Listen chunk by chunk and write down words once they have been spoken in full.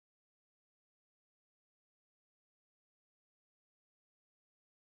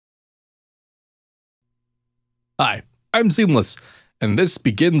Hi, I'm Seamless, and this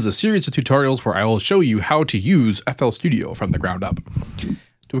begins a series of tutorials where I will show you how to use FL Studio from the ground up.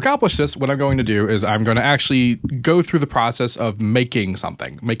 To accomplish this, what I'm going to do is I'm going to actually go through the process of making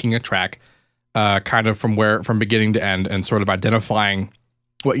something, making a track, kind of from beginning to end, and sort of identifying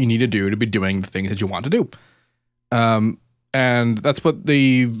what you need to do to be doing the things that you want to do. And that's what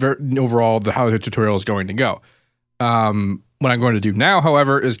the how the tutorial is going to go. What I'm going to do now,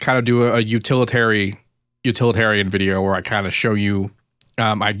 however, is kind of do a utilitarian video where I kind of show you,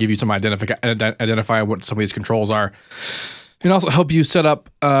 I give you some identify what some of these controls are, and also help you set up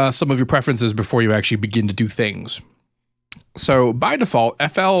some of your preferences before you actually begin to do things. So by default,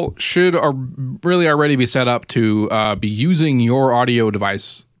 FL should really already be set up to be using your audio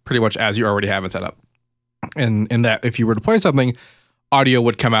device pretty much as you already have it set up. And in that, if you were to play something, audio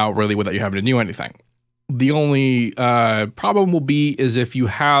would come out really without you having to do anything. The only problem will be is if you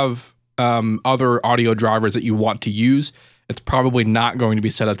have other audio drivers that you want to use, it's probably not going to be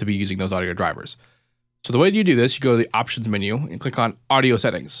set up to be using those audio drivers. So the way you do this, you go to the options menu and click on audio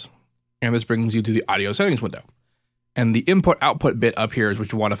settings. And this brings you to the audio settings window. And the input output bit up here is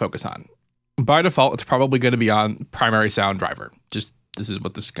what you want to focus on. By default, it's probably going to be on primary sound driver. Just this is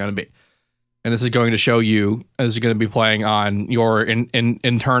what this is going to be. And this is going to show you, this is going to be playing on your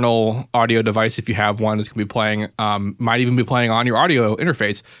internal audio device. If you have one, it's going to be playing, might even be playing on your audio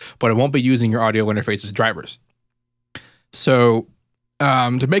interface, but it won't be using your audio interface's drivers. So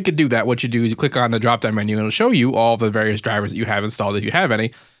to make it do that, what you do is you click on the drop-down menu and it'll show you all the various drivers that you have installed if you have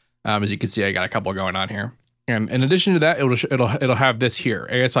any. As you can see, I got a couple going on here. And in addition to that, it'll have this here,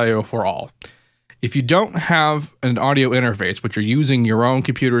 ASIO for all. If you don't have an audio interface, but you're using your own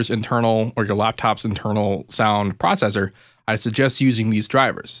computer's internal or your laptop's internal sound processor, I suggest using these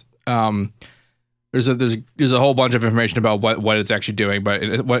drivers. There's a whole bunch of information about what it's actually doing,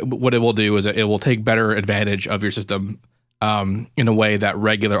 but what it will do is it will take better advantage of your system in a way that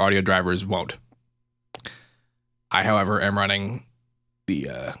regular audio drivers won't. I, however, am running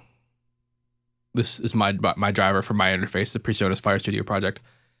the this is my driver for my interface, the PreSonus Fire Studio project.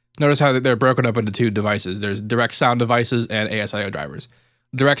 Notice how they're broken up into two devices. There's direct sound devices and ASIO drivers.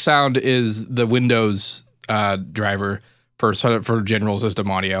 Direct sound is the Windows driver for general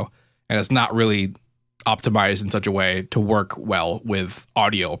system audio, and it's not really optimized in such a way to work well with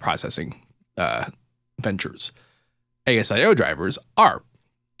audio processing ventures. ASIO drivers are.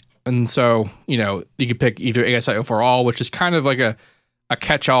 And so, you know, you could pick either ASIO for all, which is kind of like a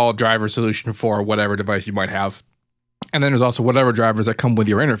catch-all driver solution for whatever device you might have. And then there's also whatever drivers that come with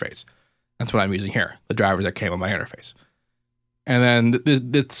your interface. That's what I'm using here, the drivers that came with my interface. And then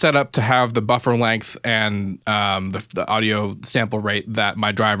it's set up to have the buffer length and the audio sample rate that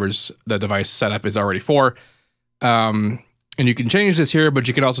my the device setup is already for. And you can change this here, but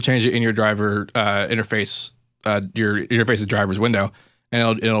you can also change it in your driver interface, your interface's driver's window,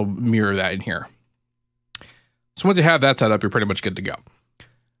 and it'll mirror that in here. So once you have that set up, you're pretty much good to go.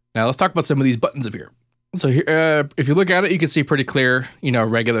 Now let's talk about some of these buttons up here. So here, if you look at it, you can see pretty clear, you know,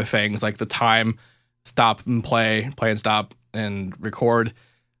 regular things like the time, stop and play and stop, and record.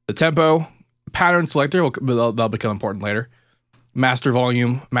 The tempo, pattern selector, that'll become important later. Master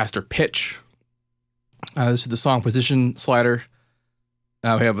volume, master pitch. This is the song position slider. We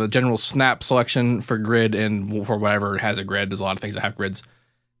have a general snap selection for grid and for whatever has a grid. There's a lot of things that have grids.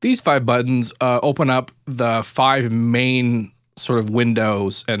 These 5 buttons open up the 5 main sort of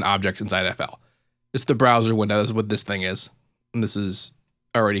windows and objects inside FL. It's the browser window. That's what this thing is. And this is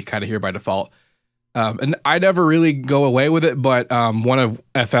already kind of here by default. And I never really go away with it, but one of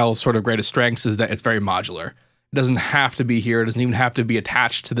FL's sort of greatest strengths is that it's very modular. It doesn't have to be here. It doesn't even have to be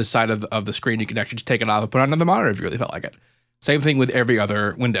attached to the side of the screen. You can actually just take it off and put it on the monitor if you really felt like it. Same thing with every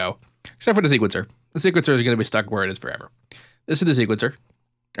other window, except for the sequencer. The sequencer is going to be stuck where it is forever. This is the sequencer.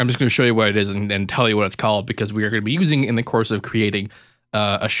 I'm just going to show you what it is and tell you what it's called, because we are going to be using it in the course of creating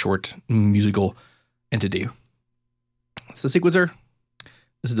a short musical entity. It's the sequencer.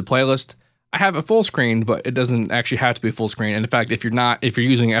 This is the playlist. I have a full screen, but it doesn't actually have to be full screen. And in fact, if you're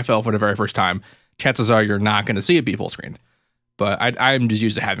using FL for the very first time, chances are you're not going to see it be full screen. But I'm just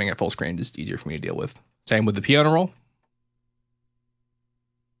used to having it full screen. It's easier for me to deal with. Same with the piano roll.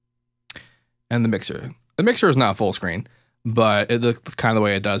 And the mixer. The mixer is not full screen, but it looks kind of the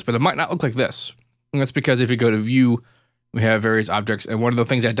way it does. But it might not look like this. And that's because if you go to view, we have various objects, and one of the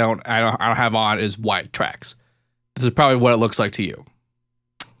things I don't have on is white tracks. This is probably what it looks like to you.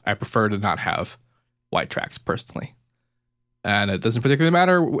 I prefer to not have white tracks personally, and it doesn't particularly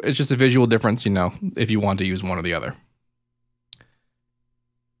matter. It's just a visual difference, you know, if you want to use one or the other.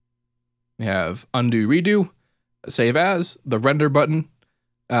 We have undo, redo, save as, the render button,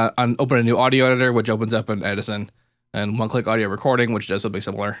 open a new audio editor, which opens up in Edison, and one-click audio recording, which does something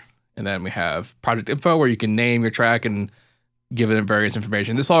similar. And then we have project info, where you can name your track and give it various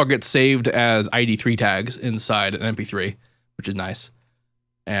information. This all gets saved as ID3 tags inside an MP3, which is nice.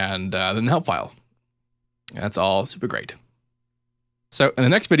 And then the help file. That's all super great. So in the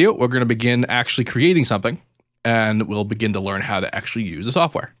next video, we're going to begin actually creating something, and we'll begin to learn how to actually use the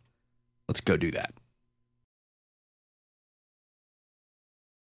software. Let's go do that.